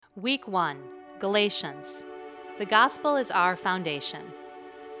Week 1, Galatians. The gospel is our foundation.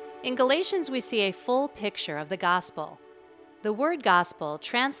 In Galatians, we see a full picture of the gospel. The word gospel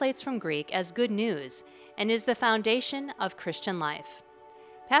translates from Greek as good news and is the foundation of Christian life.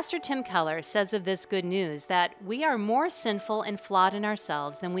 Pastor Tim Keller says of this good news that we are more sinful and flawed in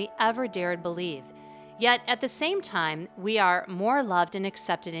ourselves than we ever dared believe. Yet at the same time, we are more loved and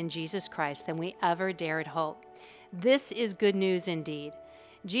accepted in Jesus Christ than we ever dared hope. This is good news indeed.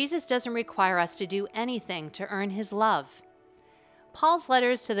 Jesus doesn't require us to do anything to earn his love. Paul's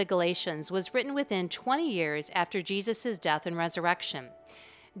letters to the Galatians was written within 20 years after Jesus' death and resurrection.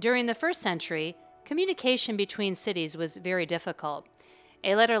 During the first century, communication between cities was very difficult.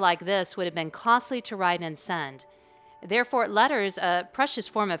 A letter like this would have been costly to write and send. Therefore, letters, a precious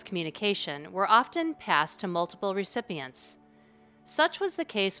form of communication, were often passed to multiple recipients. Such was the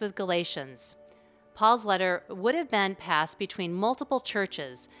case with Galatians. Paul's letter would have been passed between multiple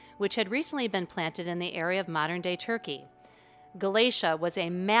churches, which had recently been planted in the area of modern-day Turkey. Galatia was a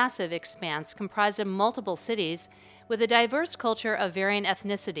massive expanse comprised of multiple cities with a diverse culture of varying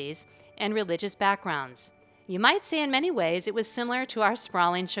ethnicities and religious backgrounds. You might say in many ways it was similar to our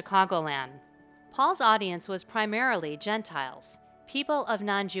sprawling Chicagoland. Paul's audience was primarily Gentiles, people of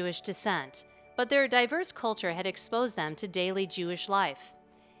non-Jewish descent, but their diverse culture had exposed them to daily Jewish life.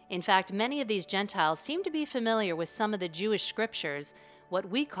 In fact, many of these Gentiles seemed to be familiar with some of the Jewish scriptures, what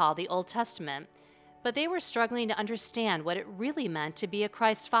we call the Old Testament, but they were struggling to understand what it really meant to be a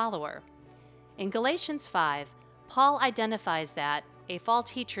Christ follower. In Galatians 5, Paul identifies that a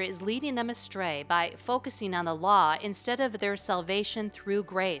false teacher is leading them astray by focusing on the law instead of their salvation through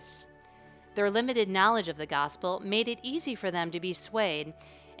grace. Their limited knowledge of the gospel made it easy for them to be swayed,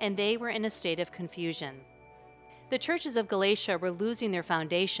 and they were in a state of confusion. The churches of Galatia were losing their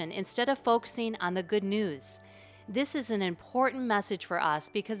foundation instead of focusing on the good news. This is an important message for us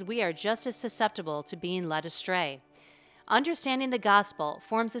because we are just as susceptible to being led astray. Understanding the gospel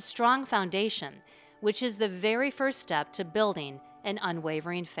forms a strong foundation, which is the very first step to building an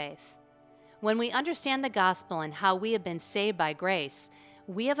unwavering faith. When we understand the gospel and how we have been saved by grace,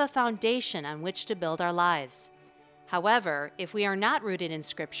 we have a foundation on which to build our lives. However, if we are not rooted in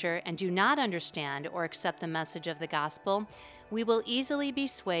Scripture and do not understand or accept the message of the gospel, we will easily be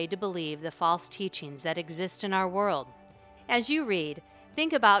swayed to believe the false teachings that exist in our world. As you read,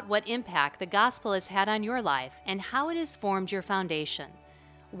 think about what impact the gospel has had on your life and how it has formed your foundation.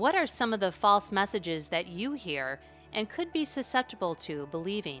 What are some of the false messages that you hear and could be susceptible to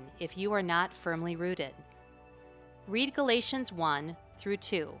believing if you are not firmly rooted? Read Galatians 1 through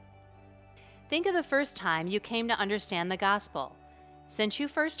 2. Think of the first time you came to understand the gospel. Since you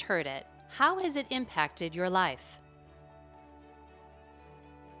first heard it, how has it impacted your life?